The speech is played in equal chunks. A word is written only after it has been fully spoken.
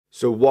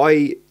So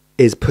why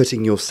is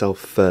putting yourself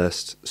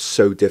first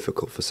so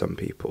difficult for some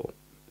people?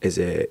 Is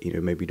it,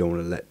 maybe you don't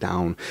want to let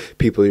down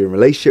people you're in a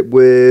relationship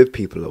with,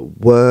 people at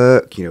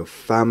work,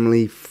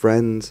 family,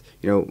 friends,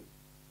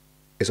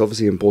 it's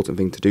obviously an important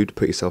thing to do to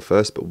put yourself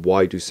first, but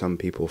why do some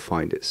people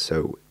find it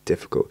so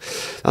difficult?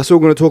 That's what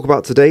we're going to talk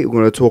about today. We're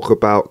going to talk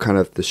about kind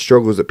of the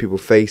struggles that people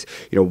face,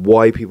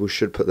 why people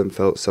should put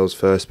themselves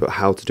first, but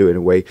how to do it in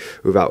a way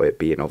without it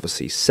being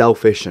obviously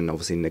selfish and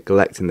obviously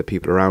neglecting the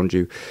people around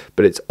you.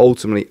 But it's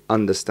ultimately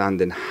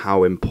understanding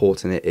how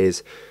important it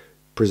is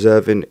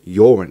preserving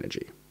your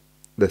energy,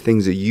 the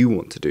things that you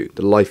want to do,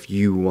 the life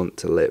you want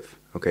to live.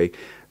 Okay,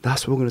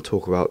 that's what we're going to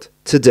talk about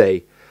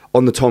today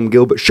on the Tom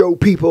Gilbert Show,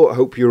 people. I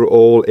hope you're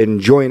all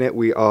enjoying it.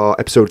 We are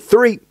episode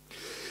 3.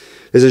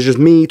 This is just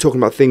me talking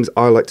about things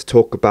I like to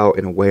talk about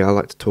in a way I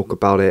like to talk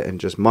about it,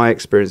 and just my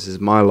experiences,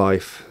 my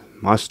life,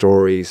 my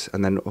stories,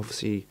 and then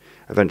obviously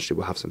eventually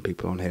we'll have some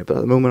people on here. But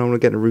at the moment I want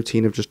to get in a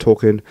routine of just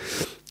talking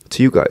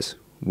to you guys,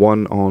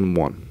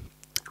 one-on-one.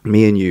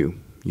 Me and you,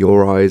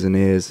 your eyes and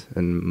ears,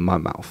 and my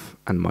mouth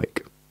and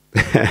mic.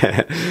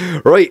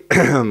 Right,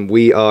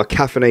 we are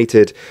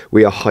caffeinated,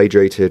 we are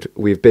hydrated,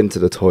 we've been to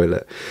the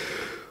toilet.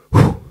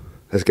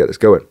 Let's get this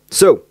going.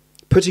 So,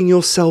 putting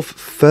yourself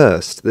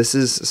first. This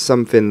is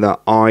something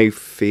that I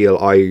feel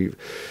I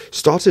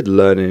started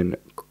learning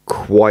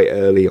quite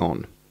early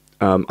on.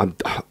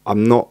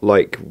 I'm not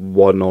like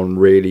one on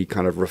really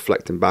kind of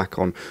reflecting back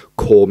on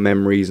core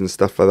memories and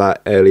stuff like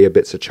that, earlier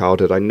bits of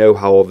childhood. I know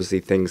how obviously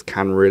things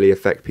can really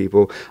affect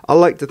people. I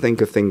like to think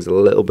of things a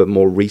little bit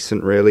more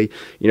recent, really.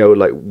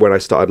 Like when I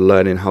started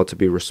learning how to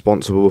be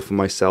responsible for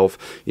myself,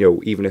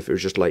 even if it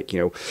was just like,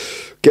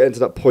 getting to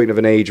that point of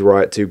an age where I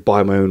had to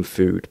buy my own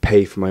food,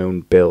 pay for my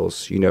own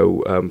bills,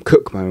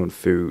 cook my own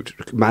food,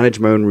 manage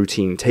my own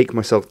routine, take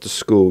myself to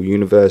school,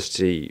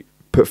 university,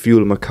 put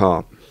fuel in my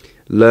car.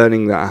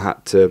 Learning that I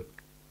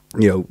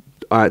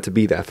had to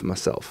be there for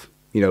myself.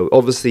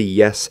 Obviously,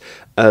 yes,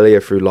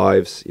 earlier through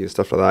lives,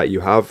 stuff like that,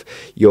 you have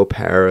your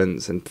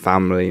parents and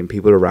family and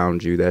people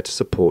around you there to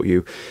support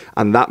you.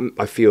 And that,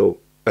 I feel,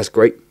 that's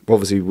great.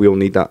 Obviously, we all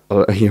need that.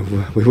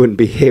 We wouldn't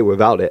be here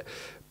without it.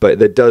 But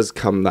there does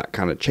come that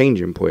kind of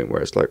changing point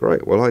where it's like,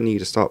 right, well, I need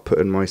to start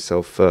putting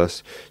myself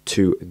first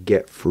to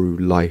get through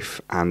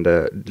life and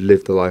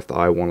live the life that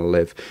I want to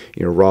live,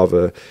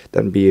 rather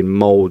than being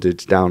molded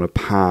down a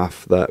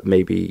path that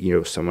maybe,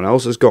 someone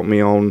else has got me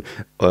on,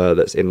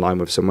 that's in line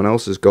with someone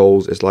else's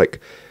goals. It's like,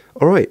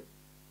 all right,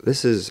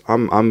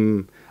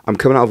 I'm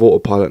coming out of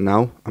autopilot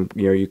now.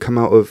 You come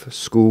out of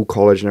school,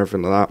 college and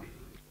everything like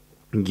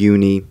that,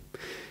 uni,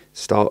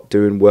 start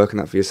working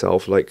that for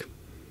yourself, like,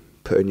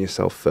 putting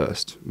yourself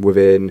first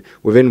within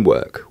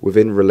work,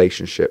 within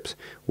relationships,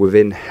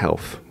 within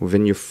health,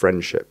 within your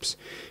friendships,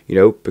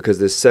 because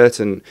there's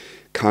certain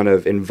kind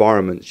of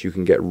environments you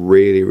can get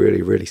really,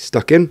 really, really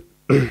stuck in.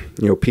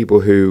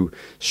 People who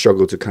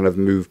struggle to kind of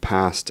move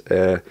past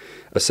a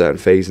certain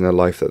phase in their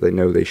life that they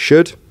know they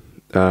should,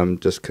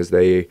 just because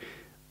they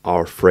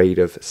are afraid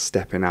of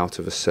stepping out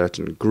of a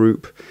certain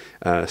group,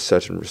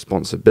 certain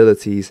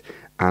responsibilities,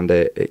 and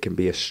it can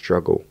be a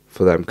struggle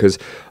for them. Because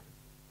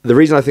the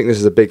reason I think this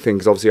is a big thing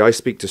is obviously I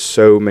speak to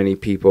so many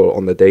people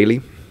on the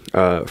daily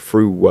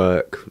through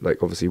work,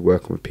 like obviously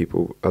working with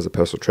people as a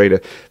personal trainer,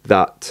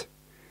 that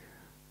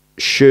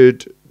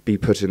should be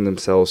putting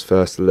themselves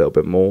first a little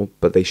bit more,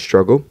 but they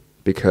struggle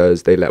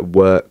because they let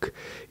work,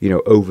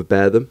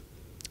 overbear them.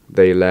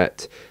 They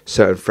let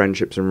certain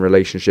friendships and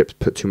relationships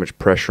put too much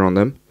pressure on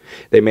them.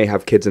 They may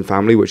have kids and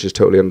family, which is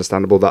totally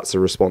understandable. That's a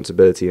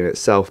responsibility in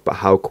itself. But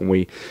how can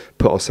we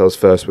put ourselves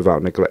first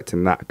without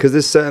neglecting that? Because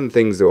there's certain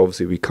things that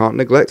obviously we can't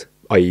neglect,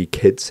 i.e.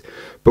 kids,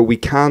 but we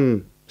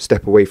can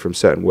step away from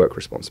certain work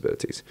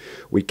responsibilities.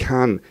 We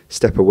can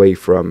step away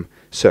from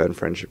certain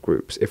friendship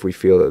groups if we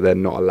feel that they're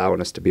not allowing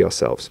us to be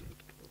ourselves.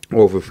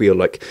 Or if we feel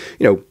like,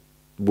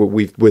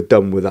 we're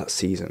done with that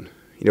season.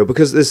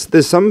 Because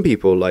there's some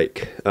people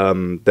like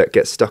that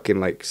get stuck in,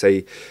 like,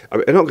 say, I'm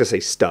not going to say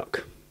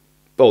stuck.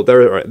 Oh,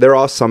 there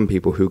are some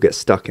people who get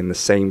stuck in the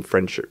same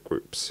friendship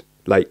groups.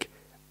 Like,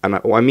 and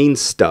what I mean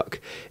stuck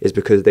is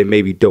because they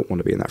maybe don't want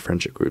to be in that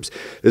friendship groups.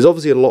 There's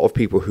obviously a lot of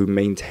people who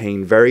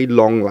maintain very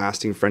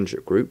long-lasting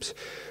friendship groups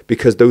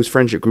because those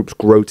friendship groups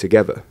grow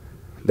together.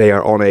 They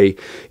are on a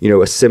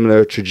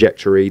similar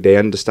trajectory. They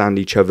understand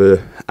each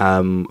other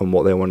and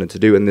what they wanted to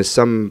do. And there's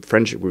some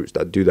friendship groups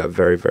that do that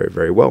very, very,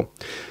 very well.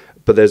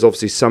 But there's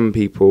obviously some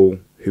people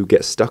who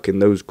get stuck in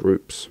those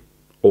groups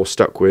or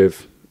stuck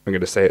with, I'm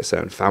going to say it,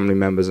 certain family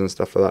members and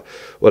stuff like that,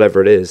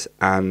 whatever it is,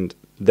 and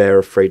they're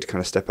afraid to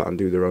kind of step out and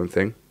do their own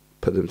thing,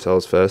 put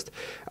themselves first,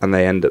 and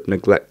they end up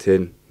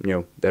neglecting,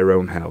 their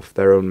own health,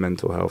 their own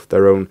mental health,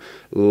 their own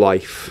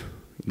life,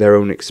 their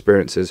own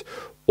experiences,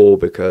 all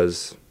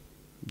because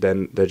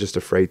then they're just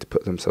afraid to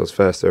put themselves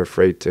first. They're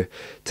afraid to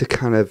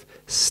kind of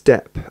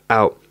step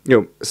out.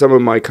 Some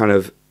of my kind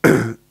of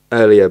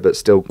earlier but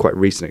still quite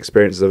recent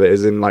experiences of it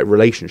is in like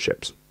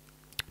relationships.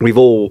 We've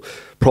all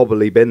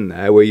probably been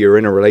there where you're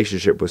in a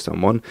relationship with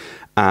someone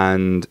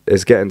and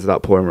it's getting to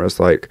that point where it's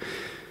like,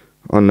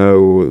 I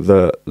know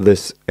that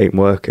this ain't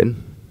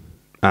working.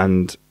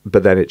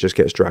 But then it just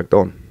gets dragged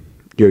on.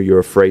 You're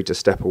afraid to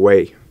step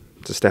away,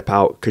 to step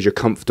out, because you're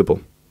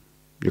comfortable.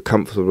 You're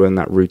comfortable in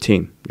that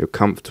routine. You're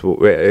comfortable.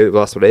 Well,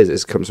 that's what it is.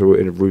 It's comfortable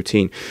in a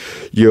routine.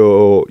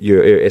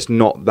 It's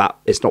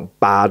not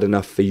bad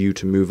enough for you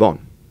to move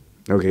on.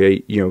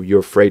 Okay, you're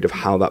afraid of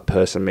how that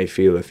person may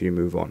feel if you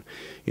move on.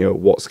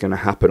 What's going to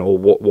happen, or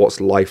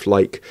what's life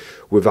like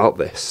without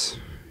this?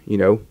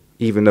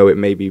 Even though it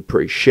may be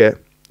pretty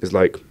shit, it's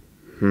like,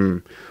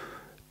 am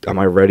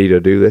I ready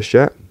to do this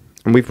yet?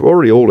 And we've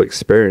already all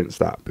experienced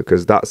that,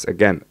 because that's,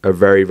 again, a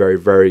very, very,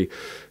 very,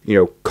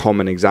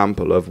 common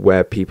example of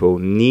where people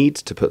need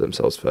to put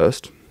themselves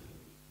first,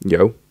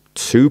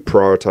 to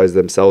prioritize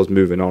themselves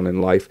moving on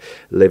in life,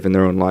 living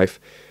their own life,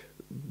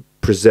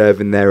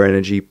 preserving their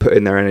energy,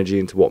 putting their energy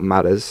into what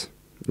matters,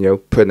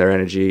 putting their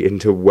energy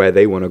into where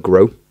they want to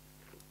grow,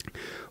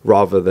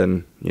 rather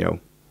than,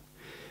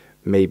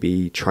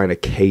 maybe trying to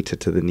cater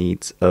to the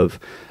needs of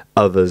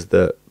others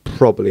that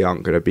probably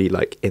aren't going to be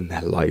like in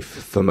their life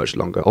for much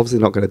longer. Obviously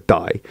not going to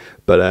die,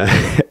 but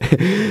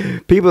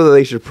people that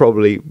they should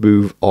probably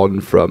move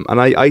on from. And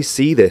I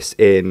see this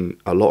in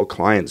a lot of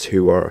clients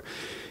who are,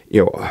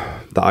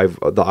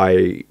 that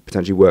I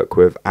potentially work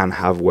with and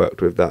have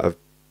worked with, that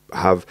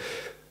have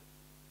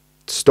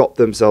stopped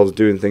themselves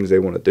doing things they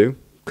want to do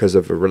because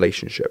of a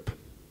relationship.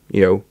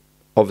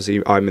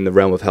 Obviously I'm in the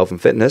realm of health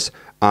and fitness,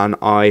 and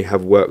I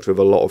have worked with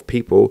a lot of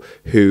people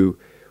who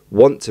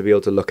want to be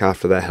able to look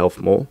after their health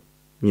more,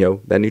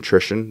 their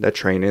nutrition, their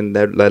training,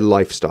 their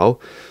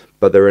lifestyle,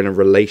 but they're in a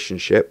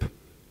relationship,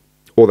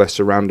 or they're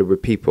surrounded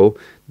with people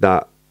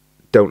that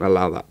don't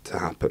allow that to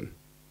happen.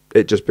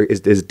 It just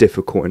is a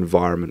difficult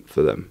environment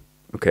for them.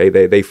 Okay,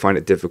 they find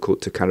it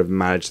difficult to kind of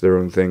manage their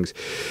own things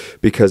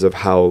because of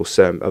how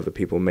some other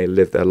people may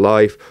live their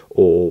life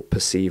or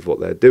perceive what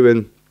they're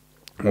doing,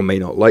 or may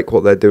not like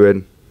what they're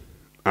doing.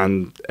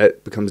 And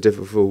it becomes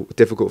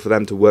difficult for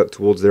them to work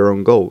towards their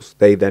own goals.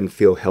 They then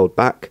feel held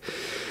back.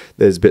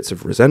 There's bits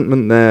of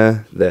resentment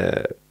there.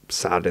 They're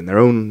sad in their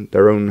own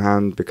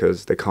hand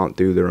because they can't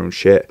do their own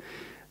shit,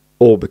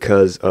 or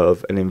because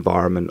of an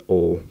environment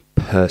or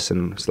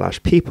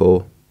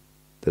person/people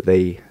that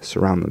they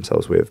surround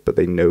themselves with, but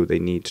they know they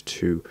need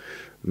to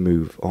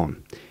move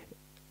on.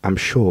 I'm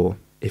sure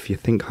if you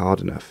think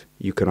hard enough,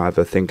 you can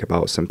either think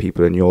about some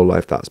people in your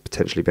life that's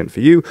potentially been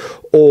for you,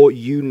 or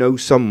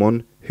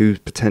someone who's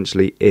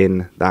potentially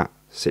in that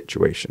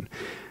situation.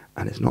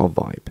 And it's not a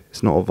vibe.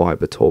 It's not a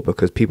vibe at all,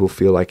 because people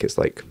feel like it's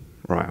like,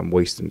 right, I'm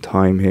wasting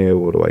time here.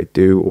 What do I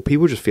do? Or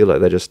people just feel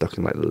like they're just stuck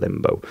in like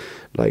limbo.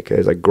 Like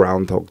it's like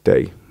Groundhog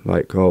Day.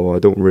 Like, oh, I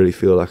don't really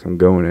feel like I'm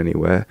going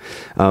anywhere.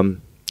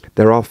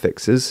 There are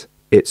fixes.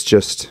 It's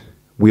just,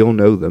 we all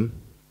know them.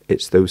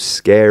 It's those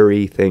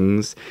scary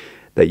things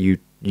that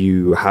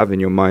you have in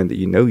your mind that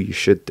you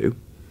should do.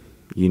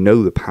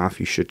 The path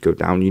you should go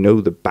down.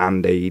 The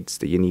band-aids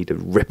that you need to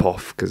rip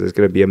off, because there's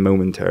going to be a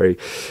momentary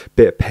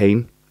bit of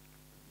pain,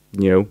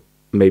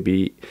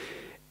 maybe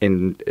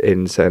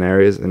in certain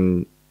areas,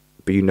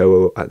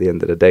 but at the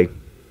end of the day,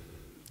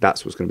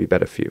 that's what's going to be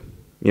better for you.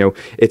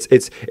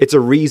 It's a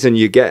reason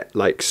you get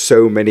like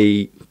so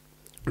many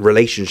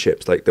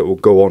relationships like that will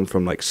go on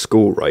from like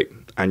school, right?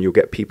 And you'll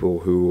get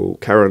people who will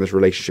carry on this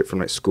relationship from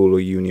like school or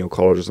uni or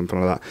college or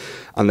something like that,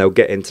 and they'll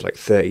get into like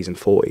 30s and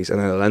 40s, and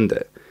then they'll end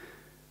it.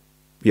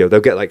 They'll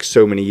get like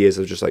so many years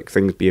of just like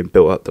things being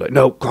built up. They're like,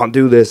 no, can't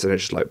do this. And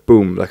it's just like,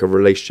 boom, like a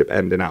relationship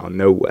ending out of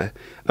nowhere.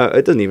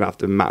 It doesn't even have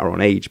to matter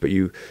on age, but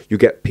you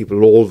get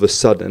people all of a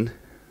sudden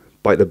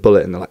bite the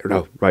bullet, and they're like,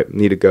 no, right,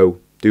 need to go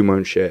do my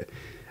own shit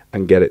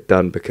and get it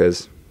done,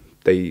 because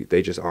they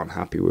just aren't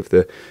happy with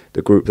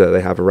the group that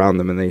they have around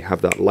them, and they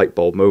have that light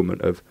bulb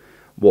moment of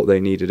what they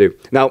need to do.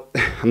 Now,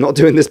 I'm not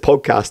doing this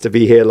podcast to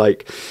be here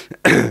like,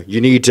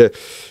 you need to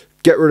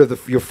get rid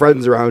of your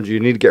friends around you, you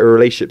need to get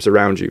relationships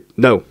around you.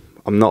 No,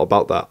 I'm not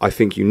about that. I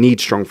think you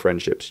need strong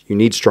friendships. You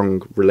need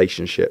strong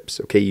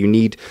relationships. Okay, you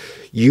need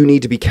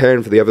to be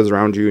caring for the others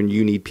around you, and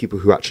you need people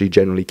who actually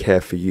genuinely care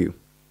for you.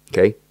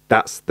 Okay,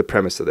 that's the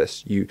premise of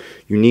this. You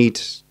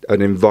need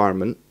an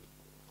environment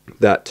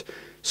that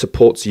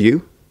supports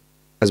you,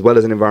 as well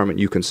as an environment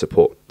you can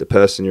support the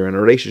person you're in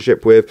a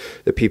relationship with,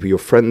 the people you're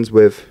friends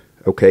with.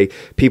 Okay,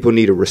 people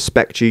need to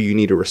respect you. You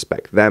need to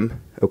respect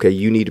them. Okay,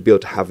 you need to be able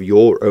to have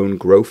your own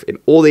growth in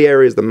all the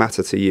areas that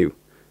matter to you.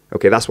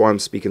 Okay, that's why I'm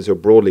speaking so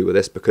broadly with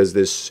this, because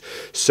there's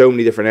so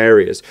many different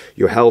areas: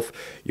 your health,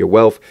 your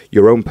wealth,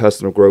 your own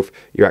personal growth,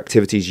 your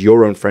activities,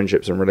 your own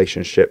friendships and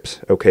relationships,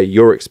 okay,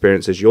 your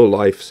experiences, your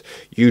lives,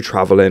 you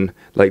traveling,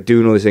 like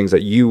doing all these things,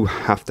 that you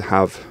have to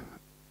have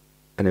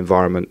an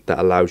environment that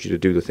allows you to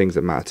do the things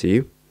that matter to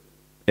you.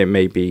 It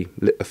may be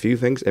a few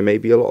things, it may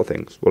be a lot of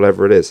things,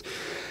 whatever it is.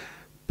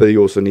 But you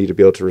also need to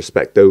be able to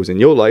respect those in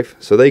your life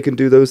so they can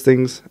do those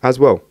things as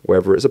well,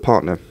 whether it's a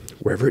partner,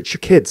 whether it's your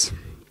kids,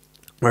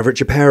 whether it's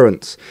your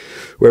parents,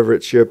 whether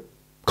it's your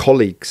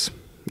colleagues.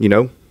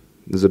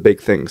 There's a big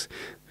things.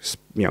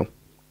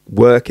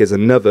 Work is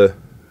another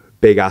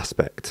big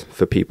aspect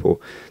for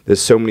people.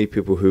 There's so many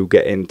people who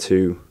get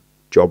into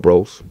job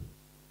roles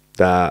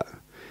that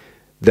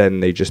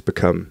then they just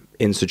become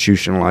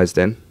institutionalized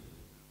in,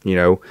 you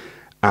know,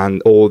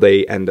 and all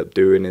they end up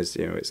doing is,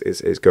 you know,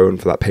 is going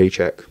for that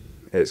paycheck.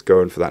 It's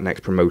going for that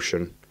next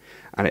promotion.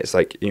 And it's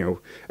like, you know,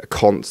 a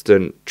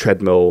constant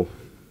treadmill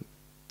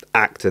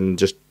act and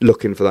just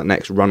looking for that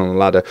next run on the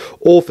ladder.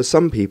 Or for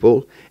some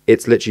people,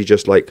 it's literally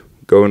just like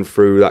going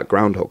through that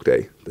Groundhog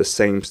Day, the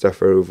same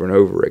stuff over and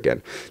over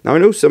again. Now, I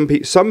know some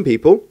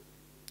people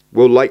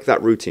will like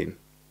that routine.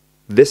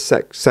 This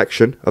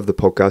section of the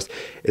podcast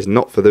is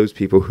not for those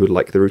people who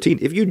like the routine.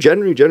 If you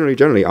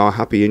generally are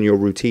happy in your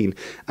routine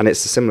and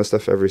it's the similar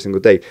stuff every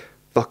single day,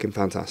 fucking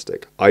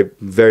fantastic. I'm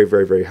very,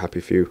 very, very happy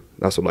for you.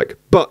 That's what I like.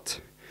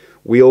 But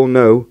we all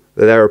know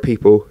that there are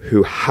people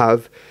who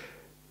have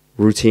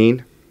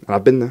routine, and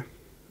I've been there.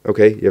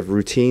 Okay, you have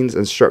routines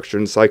and structure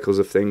and cycles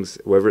of things,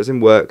 whether it's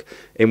in work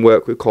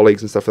with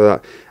colleagues and stuff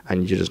like that,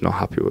 and you're just not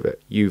happy with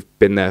it. You've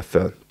been there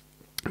for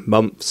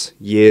months,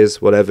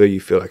 years, whatever, you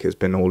feel like it's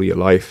been all your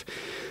life,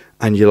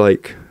 and you're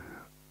like,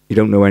 you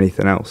don't know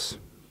anything else,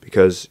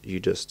 because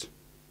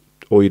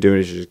all you're doing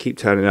is you just keep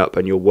turning up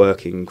and you're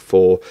working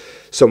for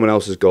someone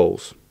else's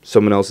goals,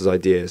 someone else's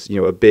ideas, you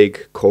know, a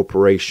big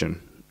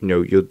corporation. You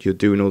know, you're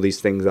doing all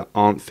these things that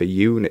aren't for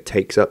you, and it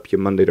takes up your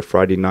Monday to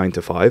Friday 9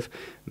 to 5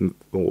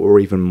 or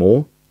even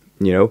more,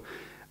 you know,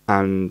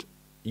 and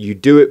you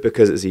do it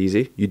because it's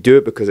easy. You do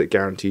it because it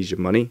guarantees you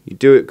money. You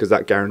do it because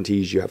that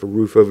guarantees you have a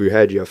roof over your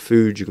head, you have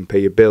food, you can pay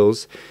your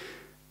bills.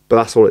 But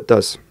that's all it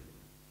does.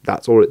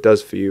 That's all it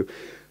does for you.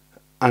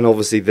 And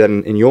obviously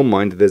then in your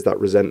mind, there's that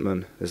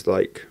resentment. It's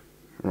like,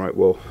 right,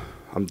 well,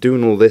 I'm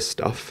doing all this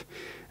stuff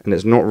and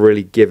it's not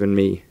really giving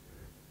me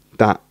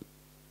that.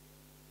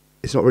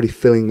 It's not really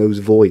filling those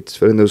voids,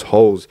 filling those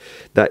holes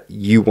that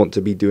you want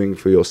to be doing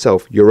for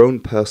yourself, your own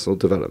personal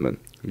development,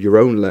 your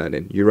own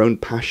learning, your own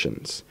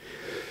passions.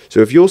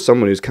 So if you're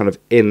someone who's kind of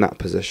in that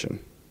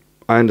position,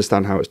 I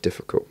understand how it's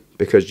difficult,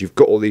 because you've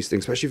got all these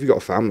things, especially if you've got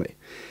a family.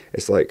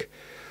 It's like,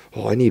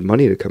 oh, I need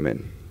money to come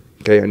in.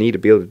 Okay, I need to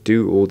be able to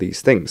do all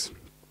these things,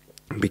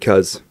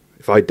 because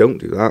if I don't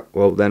do that,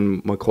 well,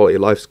 then my quality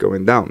of life's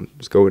going down.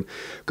 It's going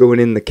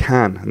in the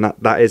can. And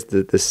that is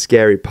the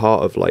scary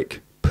part of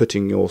like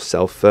putting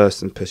yourself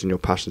first and putting your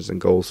passions and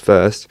goals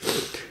first.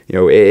 You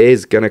know, it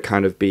is going to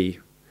kind of be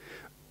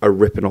a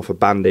ripping off a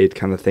band-aid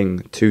kind of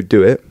thing to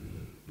do it.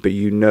 But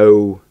you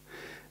know,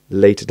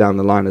 later down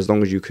the line, as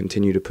long as you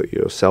continue to put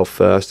yourself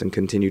first and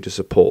continue to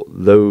support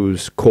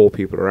those core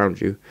people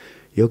around you,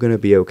 you're going to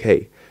be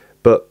okay.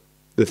 But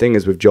the thing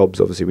is with jobs,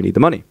 obviously we need the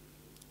money.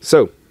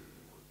 So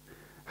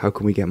how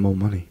can we get more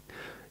money?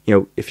 You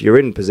know, if you're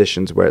in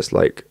positions where it's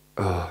like,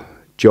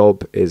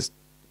 job is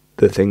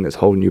the thing that's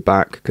holding you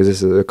back, because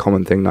this is a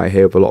common thing that I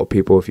hear of a lot of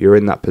people. If you're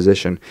in that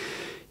position,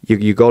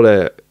 you got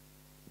to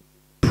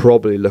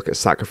probably look at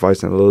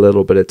sacrificing a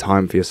little bit of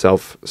time for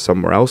yourself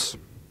somewhere else,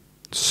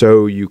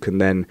 so you can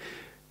then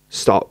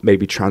start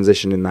maybe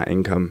transitioning that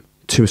income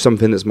to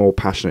something that's more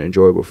passionate and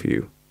enjoyable for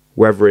you.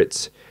 Whether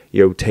it's,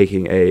 you know,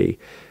 taking a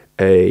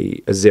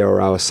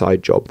 0-hour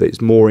side job that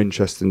is more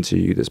interesting to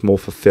you, that's more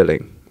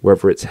fulfilling,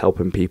 whether it's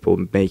helping people,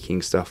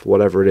 making stuff,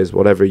 whatever it is,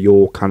 whatever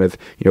your kind of,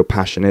 you know,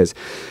 passion is,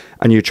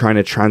 and you're trying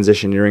to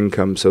transition your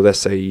income. So let's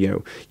say, you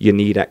know, you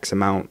need X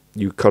amount,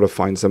 you got to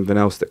find something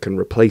else that can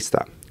replace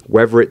that.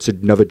 Whether it's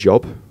another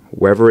job,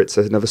 whether it's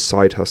another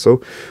side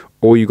hustle,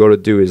 all you got to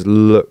do is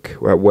look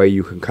at where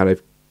you can kind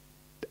of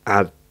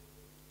add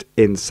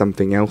in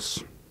something else.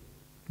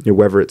 You know,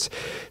 whether it's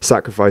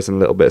sacrificing a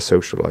little bit of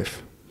social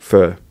life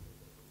for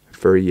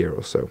a year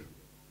or so.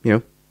 You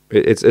know,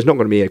 it's not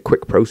going to be a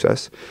quick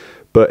process,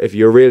 but if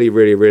you're really,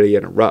 really, really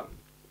in a rut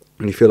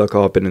and you feel like,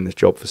 oh, I've been in this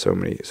job for so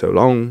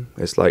long,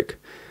 it's like,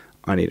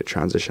 I need to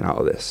transition out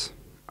of this.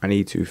 I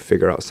need to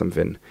figure out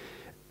something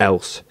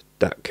else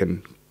that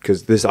can,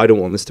 because I don't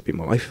want this to be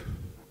my life.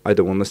 I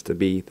don't want this to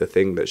be the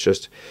thing that's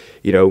just,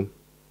 you know,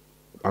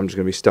 I'm just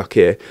going to be stuck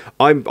here.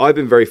 I've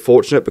been very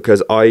fortunate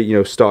because I, you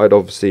know, started,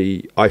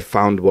 obviously, I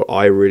found what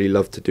I really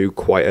love to do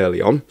quite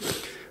early on.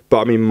 But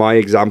I mean, my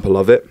example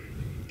of it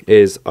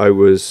is I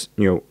was,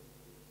 you know,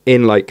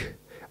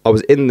 I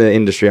was in the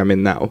industry I'm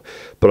in now,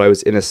 but I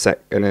was in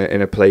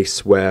a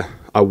place where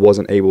I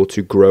wasn't able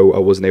to grow. I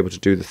wasn't able to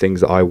do the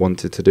things that I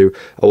wanted to do.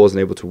 I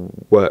wasn't able to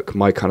work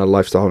my kind of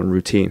lifestyle and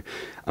routine.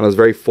 And I was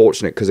very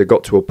fortunate because it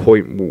got to a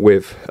point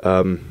with,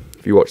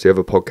 if you watch the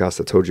other podcast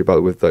I told you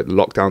about with the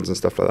lockdowns and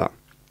stuff like that,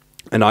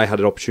 and I had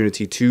an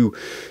opportunity to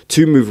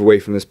move away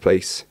from this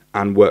place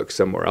and work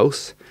somewhere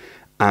else.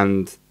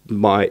 And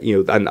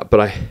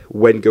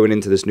when going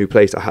into this new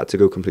place, I had to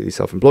go completely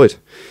self-employed.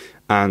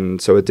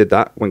 And so I did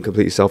that, went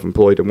completely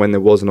self-employed. And when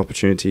there was an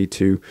opportunity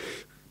to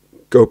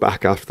go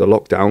back after the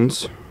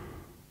lockdowns,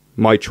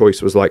 my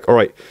choice was like, all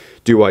right,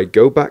 do I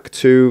go back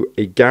to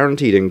a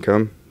guaranteed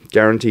income,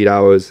 guaranteed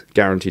hours,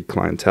 guaranteed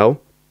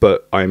clientele,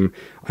 but I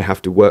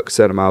have to work a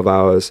certain amount of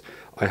hours.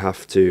 I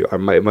have to,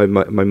 my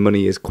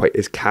money is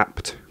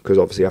capped because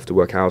obviously I have to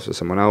work hours for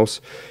someone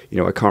else. You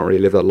know, I can't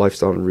really live that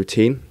lifestyle and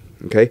routine.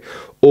 Okay.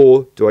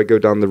 Or do I go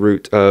down the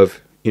route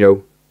of, you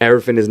know,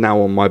 everything is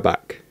now on my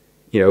back,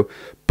 you know,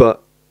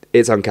 but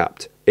it's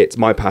uncapped. It's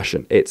my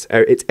passion. It's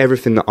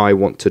everything that I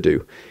want to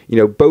do. You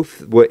know,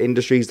 both were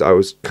industries that I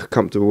was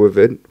comfortable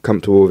within.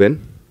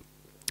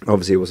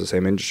 Obviously, it was the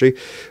same industry,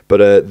 but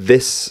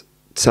this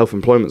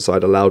self-employment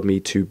side allowed me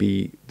to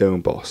be the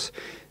own boss,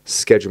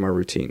 schedule my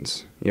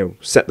routines, you know,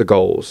 set the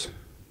goals,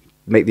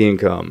 make the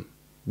income,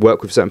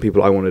 work with certain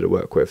people I wanted to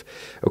work with.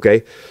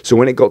 Okay, so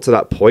when it got to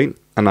that point,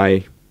 and I,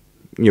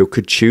 you know,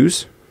 could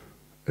choose,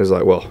 it was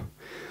like, well,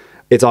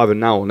 it's either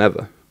now or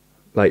never.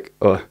 Like,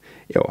 you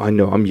know, I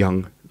know I'm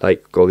young.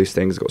 Like, got all these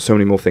things, got so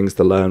many more things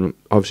to learn.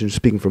 Obviously, I'm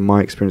speaking from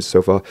my experience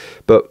so far.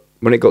 But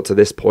when it got to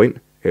this point,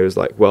 it was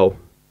like, well,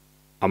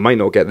 I might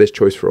not get this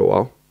choice for a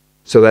while.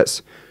 So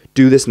let's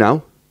do this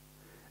now.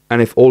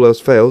 And if all else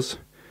fails,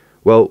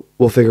 well,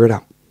 we'll figure it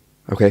out.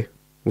 Okay?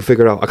 We'll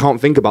figure it out. I can't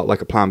think about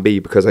like a plan B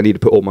because I need to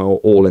put all my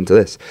all into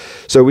this.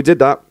 So we did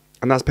that,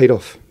 and that's paid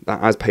off.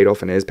 That has paid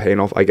off and is paying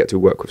off. I get to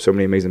work with so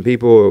many amazing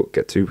people,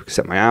 get to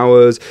set my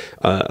hours,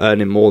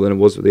 earning more than it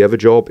was with the other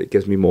job. It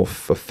gives me more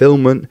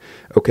fulfillment.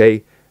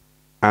 Okay?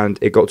 And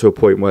it got to a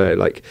point where,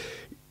 like,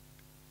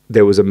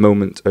 there was a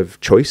moment of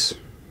choice,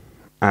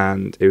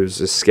 and it was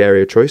a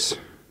scarier choice,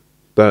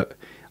 but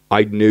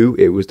I knew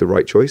it was the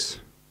right choice,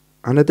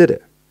 and I did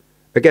it.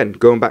 Again,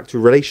 going back to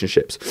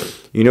relationships,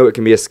 you know, it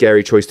can be a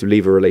scary choice to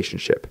leave a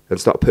relationship and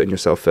start putting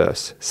yourself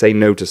first. Say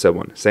no to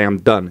someone. Say, I'm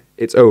done.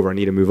 It's over. I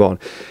need to move on.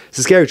 It's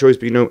a scary choice,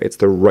 but you know it's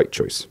the right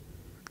choice.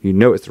 You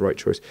know it's the right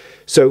choice.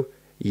 So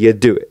you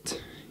do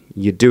it.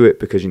 You do it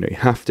because you know you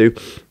have to.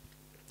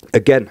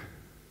 Again,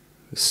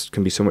 this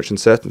can be so much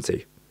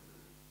uncertainty.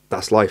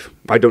 That's life.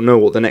 I don't know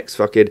what the next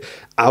fucking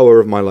hour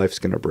of my life is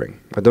going to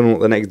bring. I don't know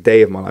what the next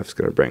day of my life is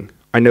going to bring.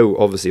 I know,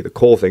 obviously, the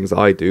core things that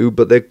I do,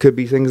 but there could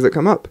be things that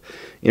come up.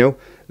 You know,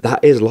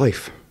 that is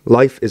life.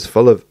 Life is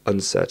full of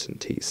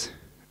uncertainties,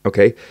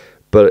 okay?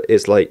 But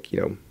it's like, you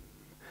know,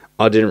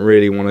 I didn't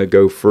really want to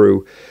go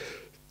through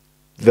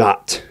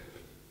that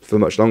for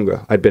much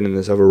longer. I'd been in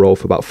this other role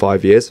for about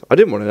 5 years. I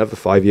didn't want another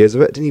 5 years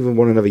of it. I didn't even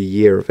want another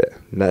year of it,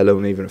 let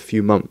alone even a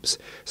few months.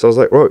 So I was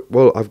like, right,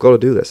 well, I've got to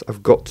do this.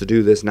 I've got to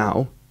do this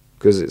now,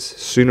 because it's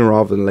sooner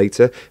rather than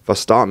later. If I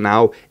start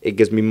now, it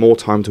gives me more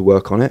time to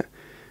work on it,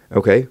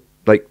 okay?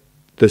 Like,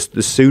 the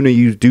sooner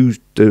you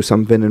do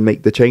something and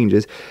make the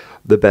changes,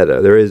 the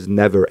better. There is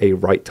never a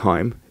right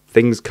time.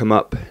 Things come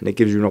up, and it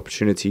gives you an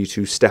opportunity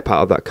to step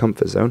out of that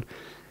comfort zone.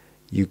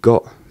 You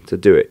got to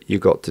do it. You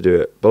got to do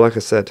it. But like I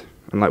said,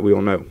 and like we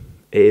all know,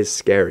 it is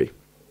scary.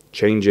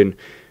 Changing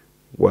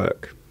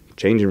work,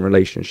 changing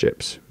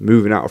relationships,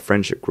 moving out of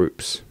friendship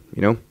groups,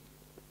 you know?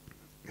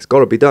 It's got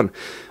to be done.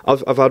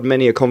 I've had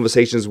many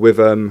conversations with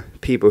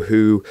people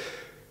who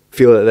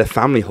feel that their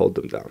family hold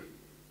them down.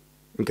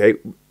 Okay?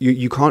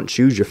 You can't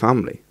choose your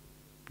family.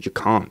 You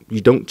can't. You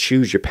don't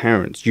choose your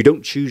parents. You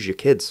don't choose your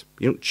kids.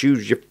 You don't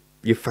choose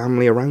your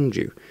family around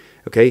you.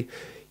 Okay?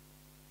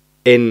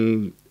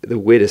 In the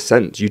weirdest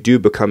sense, you do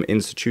become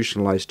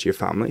institutionalized to your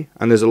family.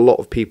 And there's a lot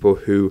of people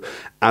who,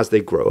 as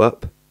they grow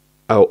up,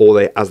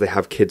 as they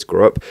have kids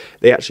grow up,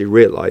 they actually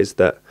realize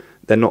that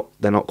they're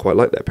not quite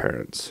like their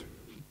parents.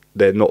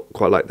 They're not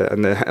quite like that,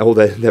 and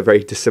they're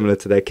very dissimilar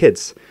to their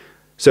kids.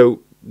 So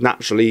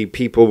naturally,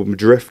 people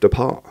drift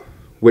apart,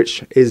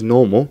 which is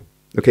normal.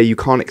 Okay, you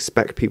can't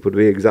expect people to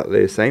be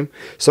exactly the same.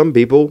 Some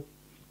people,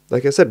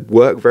 like I said,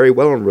 work very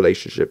well on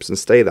relationships and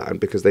stay that,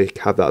 because they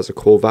have that as a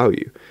core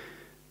value.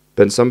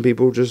 But some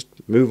people just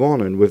move on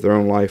and with their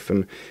own life,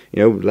 and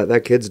you know, let their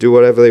kids do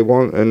whatever they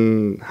want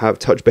and have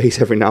touch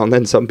base every now and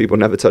then. Some people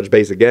never touch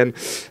base again.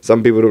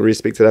 Some people don't really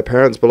speak to their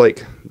parents, but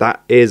like,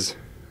 that is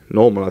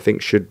normal. I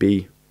think should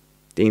be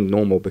deemed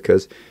normal,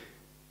 because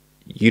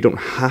you don't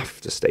have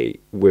to stay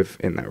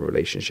within that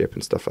relationship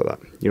and stuff like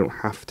that. You don't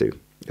have to.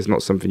 It's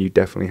not something you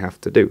definitely have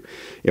to do.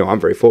 You know, I'm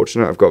very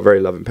fortunate. I've got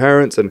very loving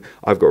parents, and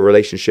I've got a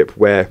relationship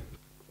where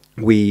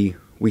we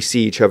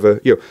see each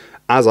other. You know,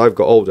 as I've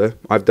got older,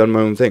 I've done my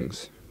own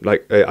things.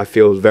 Like, I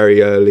feel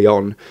very early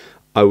on,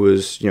 I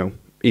was, you know,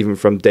 even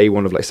from day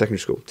one of like secondary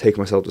school,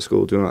 taking myself to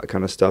school, doing that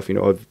kind of stuff. You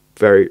know,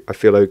 I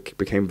feel like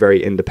became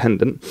very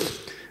independent,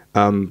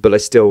 but I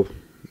still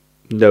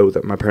know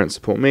that my parents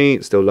support me,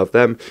 still love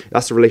them.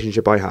 That's the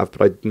relationship I have,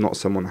 but I'm not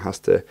someone that has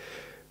to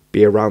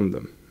be around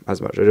them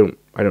as much. I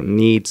don't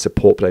need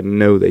support, but I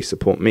know they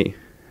support me.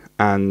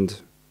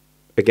 And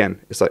again,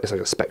 it's like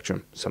a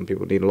spectrum. Some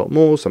people need a lot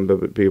more, some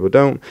people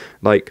don't.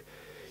 Like,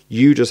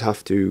 you just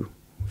have to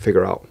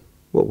figure out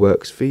what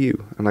works for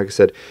you. And like I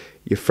said,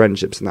 your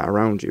friendships and that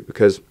around you,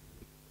 because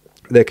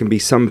there can be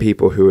some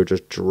people who are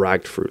just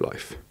dragged through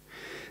life.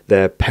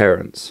 Their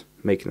parents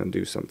making them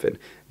do something,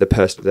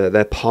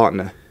 their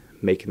partner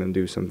making them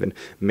do something,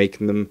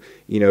 making them,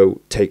 you know,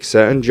 take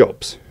certain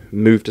jobs,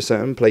 move to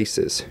certain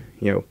places,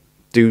 you know,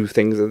 do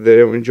things that they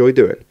don't enjoy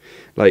doing.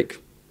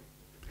 Like,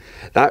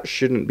 that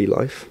shouldn't be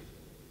life.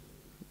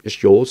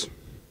 It's yours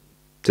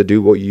to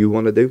do what you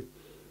want to do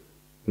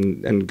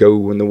and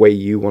go in the way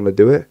you want to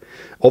do it.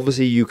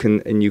 Obviously, you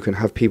can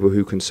have people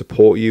who can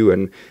support you,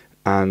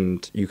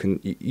 and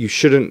you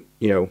shouldn't,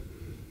 you know,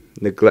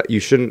 neglect. You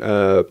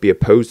shouldn't be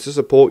opposed to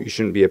support. You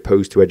shouldn't be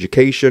opposed to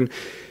education.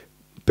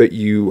 but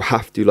you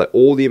have to, like,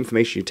 all the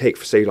information you take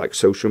for, say, like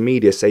social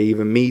media, say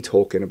even me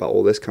talking about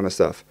all this kind of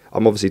stuff,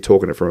 I'm obviously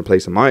talking it from a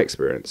place of my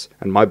experience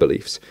and my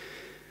beliefs,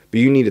 but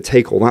you need to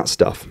take all that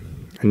stuff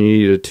and you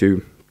needed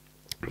to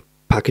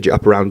package it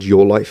up around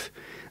your life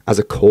as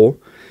a core.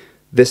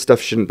 This stuff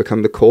shouldn't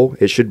become the core.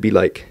 It should be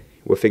like,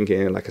 we're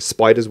thinking like a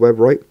spider's web,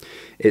 right?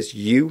 It's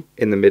you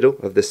in the middle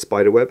of this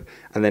spider web,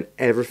 and then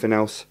everything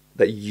else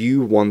that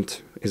you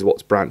want is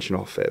what's branching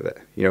off of it.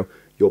 You know,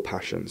 your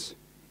passions,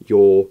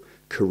 your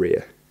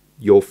career,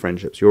 your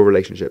friendships, your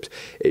relationships.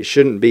 It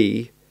shouldn't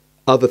be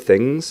other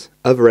things,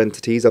 other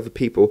entities, other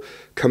people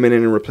coming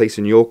in and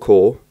replacing your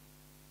core,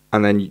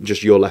 and then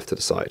just you're left to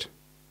the side,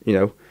 you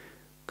know?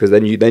 Because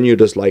then you're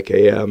just like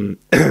a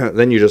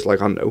then you're just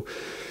like, I don't know,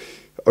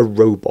 a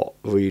robot,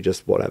 or you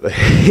just whatever.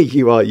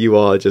 you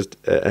are just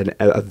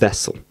a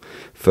vessel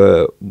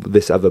for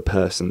this other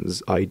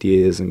person's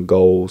ideas and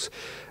goals,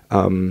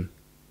 and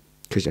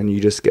you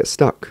just get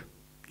stuck.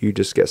 You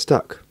just get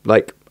stuck.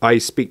 Like, I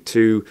speak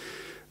to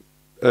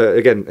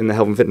again, in the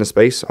health and fitness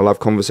space, I'll have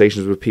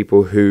conversations with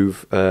people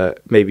who've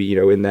maybe, you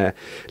know, in their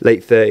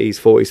late 30s,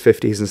 40s,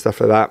 50s and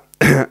stuff like that.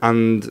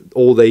 And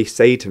all they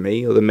say to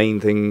me, or the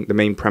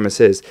main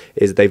premise is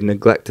they've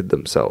neglected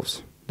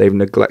themselves. They've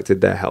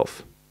neglected their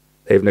health.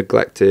 They've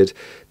neglected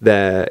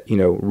their, you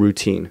know,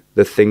 routine,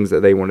 the things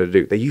that they want to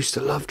do. They used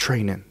to love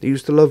training. They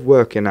used to love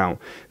working out.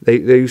 They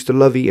used to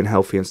love eating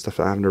healthy and stuff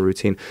like that, having a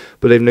routine.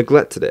 But they've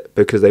neglected it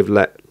because they've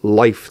let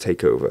life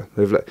take over.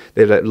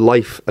 They've let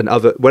life and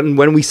other...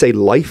 When we say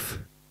life,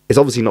 it's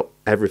obviously not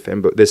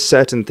everything, but there's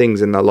certain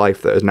things in their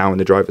life that is now in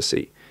the driver's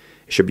seat.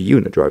 It should be you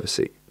in the driver's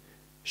seat.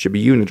 It should be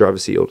you in the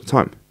driver's seat all the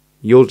time.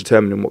 You're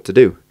determining what to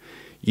do.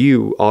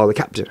 You are the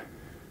captain,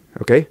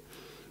 okay?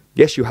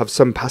 Yes, you have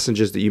some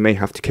passengers that you may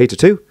have to cater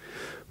to,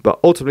 but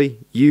ultimately,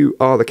 you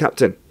are the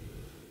captain,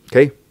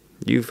 okay?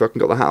 You fucking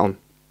got the hat on,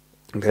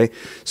 okay?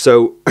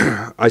 So,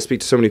 I speak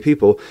to so many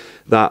people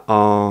that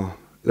are,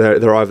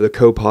 they're either the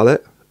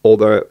co-pilot, or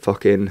they're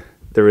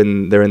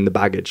in the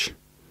baggage.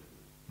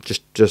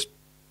 Just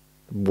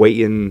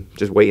waiting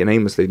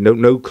aimlessly.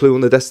 No clue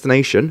on the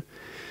destination,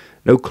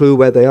 no clue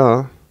where they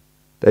are.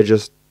 They're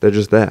just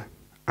there.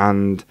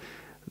 And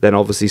then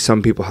obviously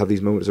some people have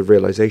these moments of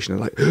realization,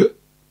 they're like,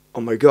 oh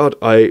my God,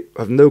 I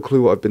have no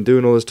clue what I've been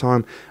doing all this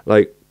time.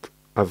 Like,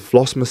 I've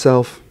lost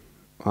myself.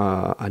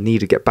 I need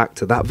to get back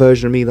to that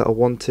version of me that I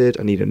wanted.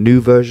 I need a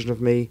new version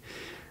of me.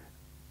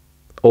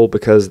 All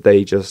because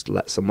they just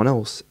let someone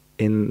else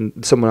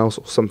or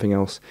something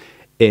else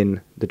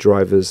in the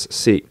driver's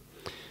seat.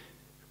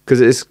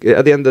 Because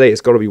at the end of the day,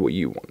 it's got to be what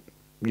you want.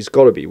 It's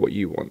got to be what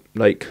you want.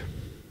 Like,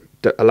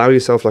 allow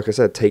yourself, like I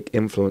said, take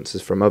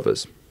influences from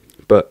others.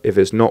 But if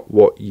it's not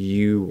what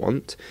you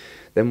want,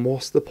 then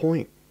what's the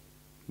point?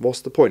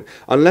 What's the point?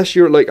 Unless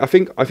you're like, I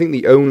think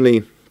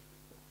the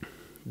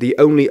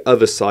only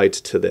other side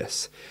to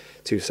this,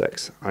 2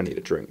 secs, I need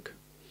a drink.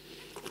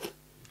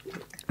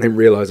 I didn't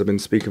realise I've been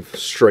speaking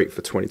straight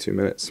for 22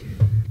 minutes.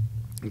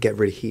 I get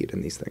really heated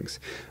in these things.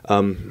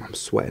 I'm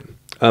sweating.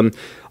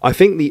 I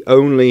think the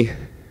only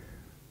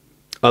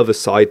other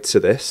side to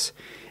this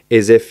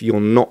is if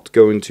you're not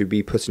going to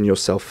be putting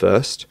yourself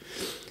first,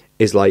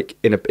 is like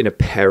in a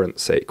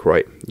parent's sake,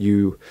 right?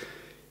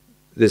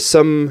 There's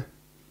some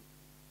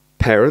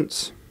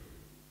parents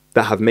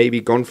that have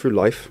maybe gone through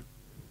life,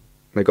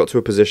 they got to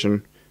a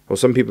position, or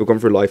some people have gone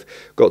through life,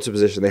 got to a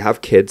position, they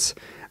have kids,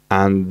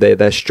 and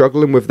they're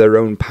struggling with their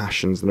own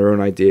passions and their own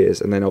ideas,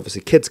 and then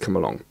obviously kids come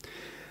along.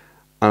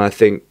 And I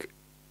think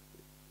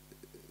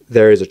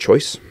there is a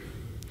choice,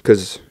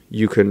 because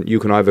you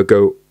can either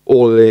go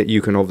all in,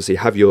 you can obviously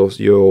have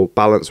your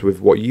balance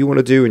with what you want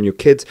to do and your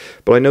kids,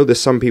 but I know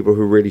there's some people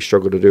who really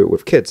struggle to do it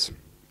with kids.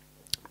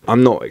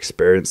 I'm not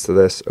experienced to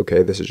this,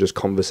 okay, this is just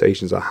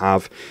conversations I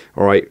have,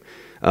 all right,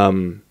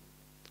 and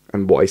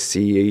what I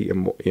see,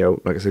 and what, you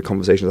know, like I said,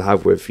 conversations I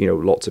have with, you know,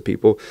 lots of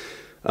people,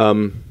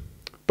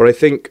 but I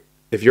think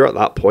if you're at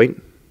that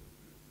point,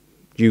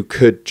 you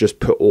could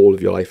just put all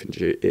of your life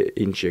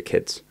into your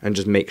kids, and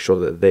just make sure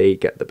that they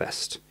get the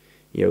best,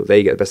 you know,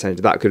 they get the best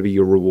energy. That could be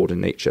your reward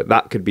in nature.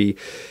 That could be,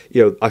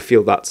 you know, I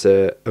feel that's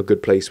a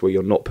good place where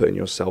you're not putting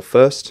yourself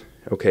first,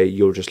 okay,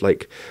 you're just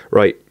like,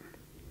 right,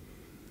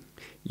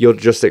 you're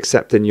just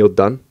accepting you're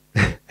done,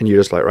 and you're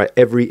just like, right,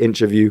 every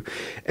inch of you,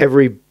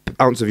 every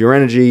ounce of your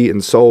energy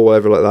and soul,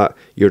 whatever like that,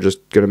 you're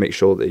just going to make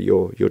sure that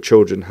your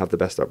children have the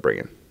best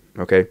upbringing,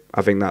 okay?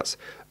 I think that's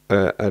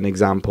an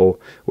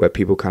example where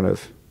people kind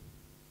of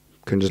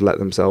can just let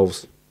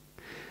themselves,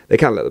 they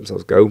can't let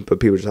themselves go, but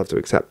people just have to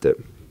accept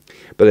it.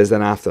 But there's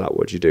then after that,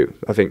 what do you do?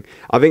 I think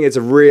it's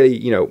a really,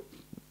 you know,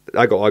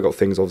 I got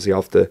things obviously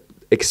after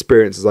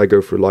experiences I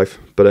go through life,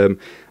 but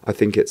I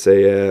think it's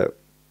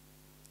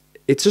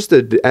just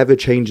an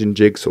ever-changing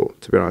jigsaw,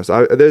 to be honest.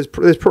 There's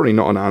probably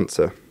not an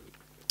answer,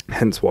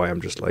 hence why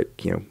I'm just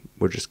like, you know,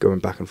 we're just going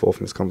back and forth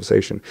in this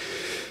conversation.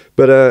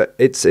 But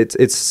it's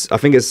I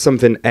think it's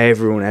something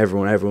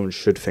everyone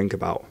should think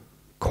about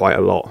quite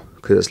a lot,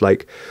 because it's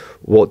like,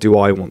 what do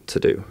I want to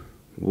do?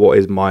 what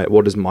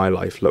does my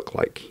life look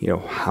like? You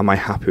know, am I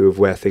happy with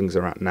where things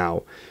are at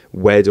now?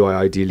 Where do I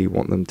ideally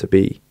want them to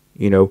be?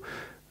 You know,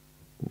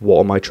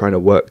 what am I trying to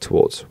work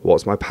towards?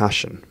 What's my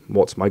passion?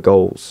 What's my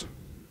goals?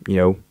 You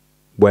know,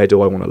 where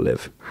do I want to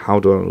live? How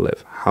do I want to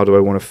live? How do I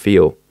want to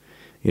feel?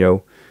 You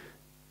know,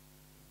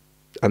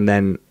 and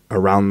then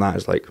around that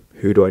is like,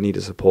 who do I need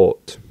to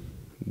support?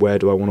 Where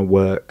do I want to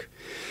work?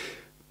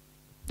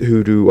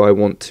 Who do I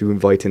want to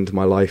invite into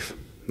my life?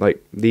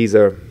 Like, these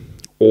are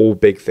all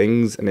big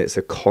things, and it's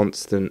a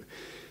constant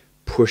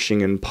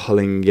pushing and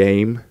pulling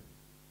game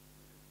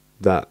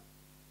that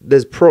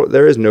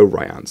there is no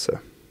right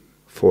answer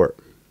for it,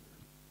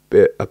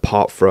 but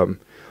apart from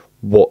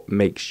what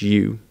makes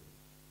you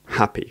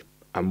happy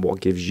and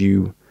what gives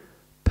you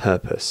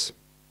purpose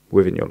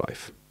within your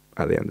life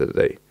at the end of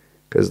the day.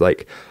 Because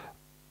like,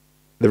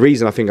 the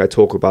reason I think I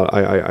talk about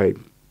I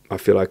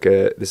feel like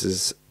this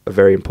is a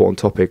very important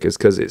topic is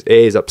because it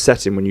is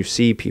upsetting when you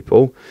see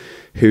people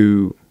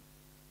who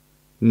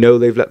know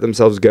they've let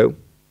themselves go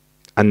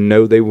and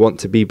know they want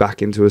to be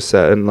back into a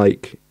certain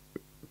like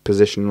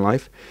position in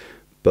life,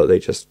 but they're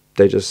just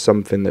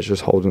something that's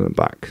just holding them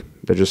back.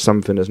 They're just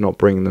something that's not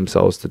bringing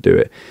themselves to do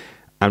it.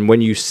 And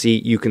when you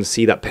can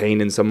see that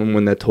pain in someone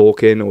when they're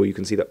talking, or you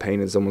can see that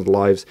pain in someone's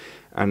lives,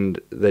 and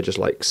they're just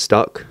like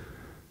stuck.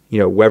 You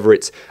know, whether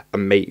it's a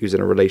mate who's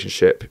in a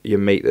relationship, your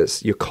mate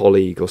that's your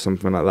colleague or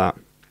something like that,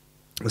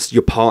 it's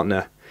your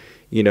partner,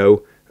 you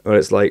know, and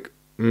it's like,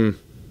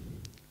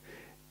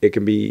 it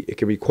can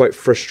be quite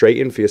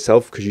frustrating for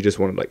yourself because you just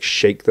want to like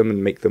shake them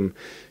and make them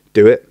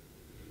do it.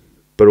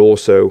 But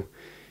also,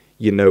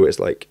 you know, it's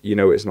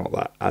not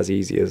that as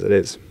easy as it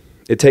is.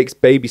 It takes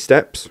baby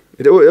steps.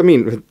 It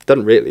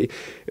doesn't really.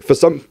 For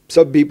some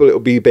people, it'll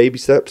be baby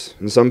steps,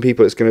 and some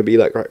people it's going to be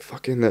like, right,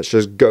 fucking, let's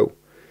just go.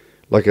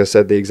 Like I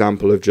said, the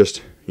example of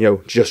just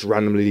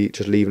randomly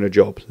just leaving a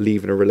job,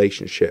 leaving a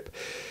relationship,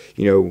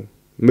 you know,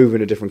 moving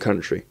to a different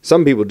country.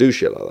 Some people do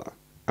shit like that,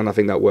 and I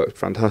think that worked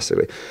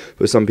fantastically.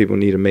 But some people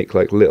need to make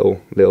like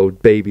little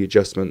baby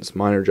adjustments,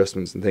 minor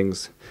adjustments, and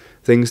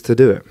things to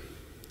do it.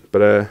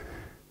 But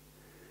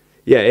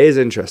yeah, it is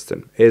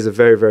interesting. It is a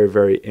very, very,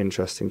 very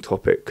interesting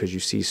topic because you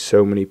see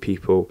so many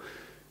people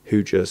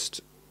who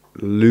just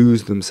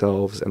lose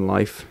themselves in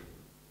life,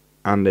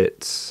 and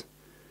it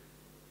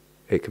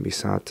can be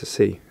sad to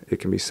see. It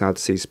can be sad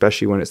to see,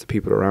 especially when it's the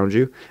people around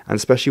you, and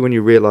especially when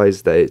you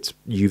realize that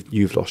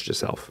you've lost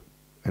yourself,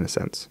 in a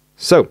sense.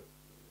 So,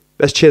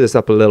 let's cheer this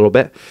up a little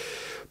bit.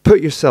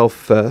 Put yourself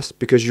first,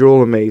 because you're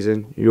all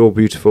amazing. You're all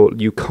beautiful.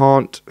 You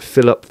can't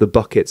fill up the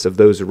buckets of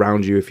those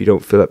around you if you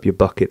don't fill up your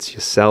buckets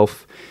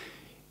yourself.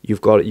 You've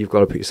got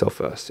to put yourself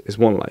first. It's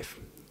one life.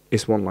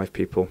 It's one life,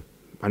 people.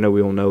 I know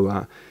we all know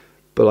that.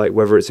 But like,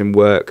 whether it's in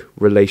work,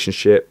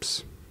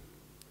 relationships,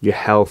 your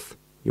health,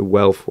 your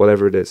wealth,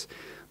 whatever it is,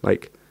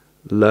 like,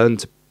 learn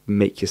to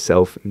make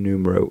yourself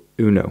numero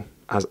uno,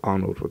 as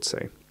Arnold would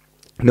say.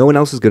 No one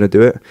else is going to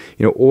do it.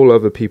 You know, all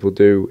other people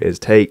do is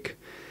take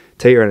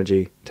your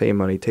energy, take your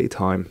money, take your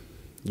time.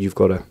 You've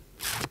got to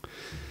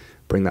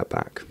bring that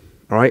back.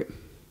 All right?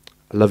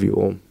 I love you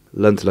all.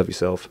 Learn to love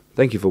yourself.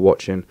 Thank you for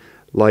watching.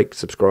 Like,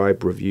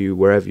 subscribe, review,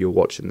 wherever you're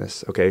watching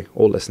this, okay,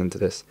 or listening to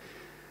this.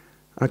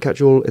 I'll catch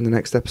you all in the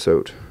next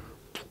episode.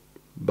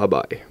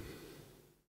 Bye-bye.